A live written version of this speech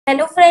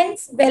Hello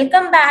friends,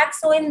 welcome back.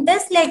 So in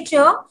this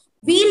lecture,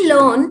 we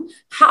learn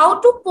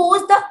how to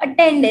post the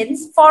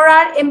attendance for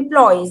our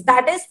employees,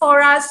 that is for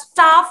our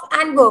staff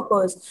and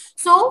workers.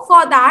 So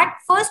for that,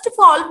 first of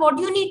all, what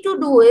you need to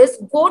do is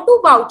go to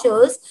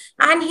vouchers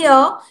and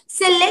here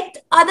select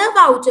other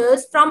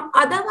vouchers. From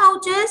other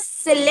vouchers,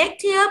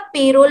 select here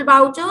payroll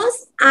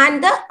vouchers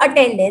and the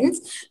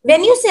attendance.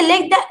 When you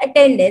select the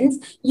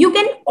attendance, you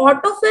can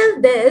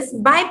autofill this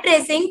by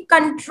pressing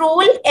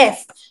Control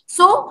F.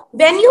 So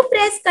when you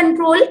press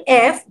Control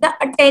F, the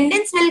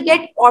attendance will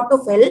get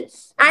autofill.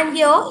 And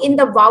here in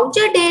the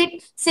voucher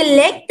date,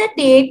 select the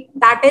date,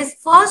 that is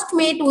 1st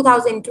May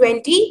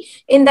 2020.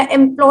 In the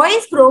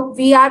employees group,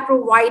 we are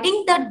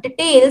providing the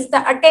details,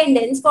 the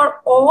attendance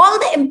for all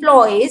the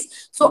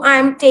employees. So I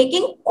am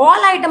taking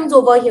all items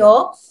over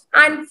here.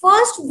 And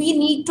first we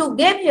need to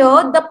give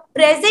here the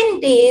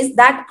present days,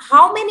 that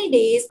how many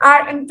days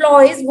our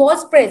employees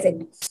was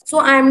present. So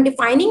I am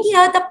defining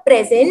here the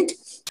present.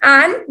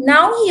 And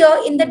now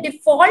here in the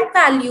default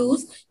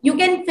values, you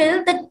can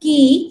fill the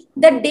key,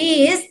 the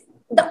days,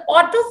 the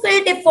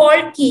autofill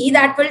default key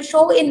that will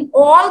show in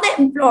all the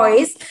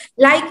employees.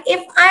 Like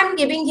if I'm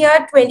giving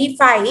here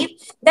 25,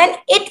 then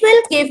it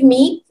will give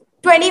me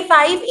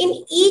 25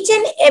 in each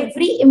and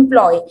every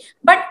employee.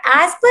 But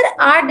as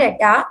per our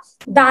data,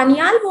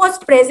 Daniel was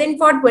present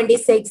for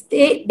 26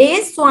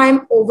 days. So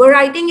I'm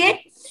overwriting it.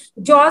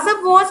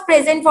 Joseph was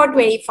present for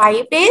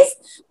 25 days.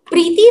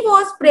 Preeti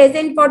was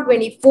present for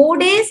 24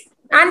 days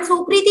and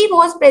Sukriti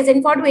was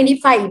present for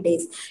 25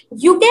 days.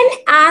 You can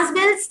as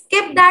well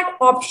skip that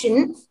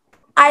option.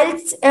 I'll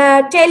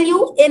tell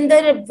you in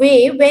the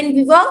way when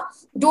we were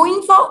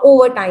doing for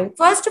overtime.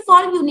 First of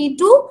all, you need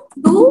to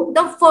do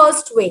the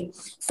first way.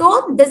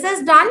 So this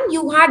is done.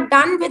 You had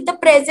done with the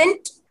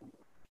present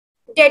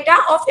data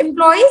of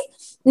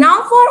employees.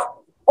 Now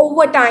for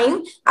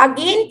overtime,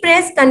 again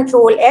press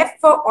Control F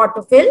for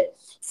autofill.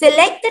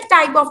 Select the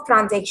type of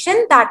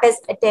transaction, that is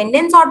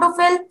attendance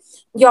autofill,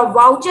 your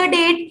voucher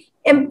date,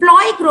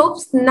 employee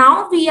groups.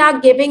 Now we are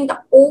giving the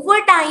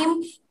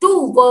overtime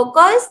to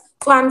workers.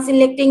 So I'm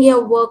selecting here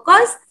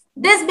workers.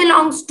 This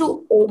belongs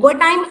to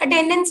overtime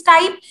attendance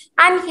type.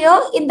 And here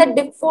in the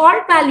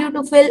default value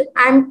to fill,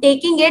 I'm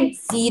taking it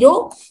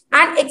 0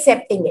 and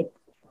accepting it.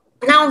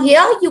 Now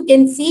here you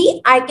can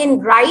see I can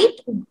write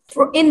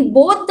in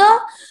both the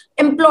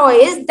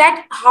employees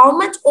that how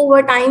much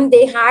overtime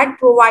they had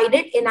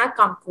provided in our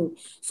company.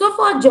 So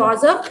for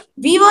Joseph,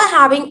 we were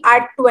having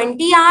at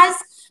 20 hours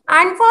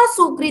and for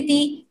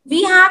Sukriti,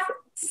 we have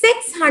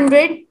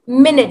 600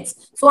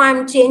 minutes. So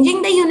I'm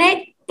changing the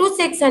unit to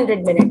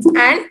 600 minutes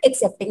and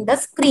accepting the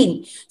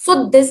screen.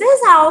 So this is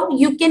how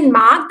you can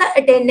mark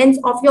the attendance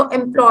of your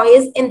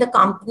employees in the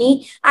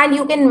company and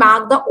you can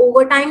mark the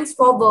overtimes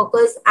for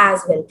workers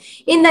as well.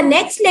 In the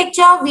next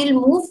lecture, we'll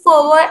move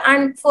forward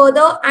and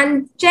further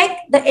and check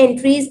the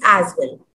entries as well.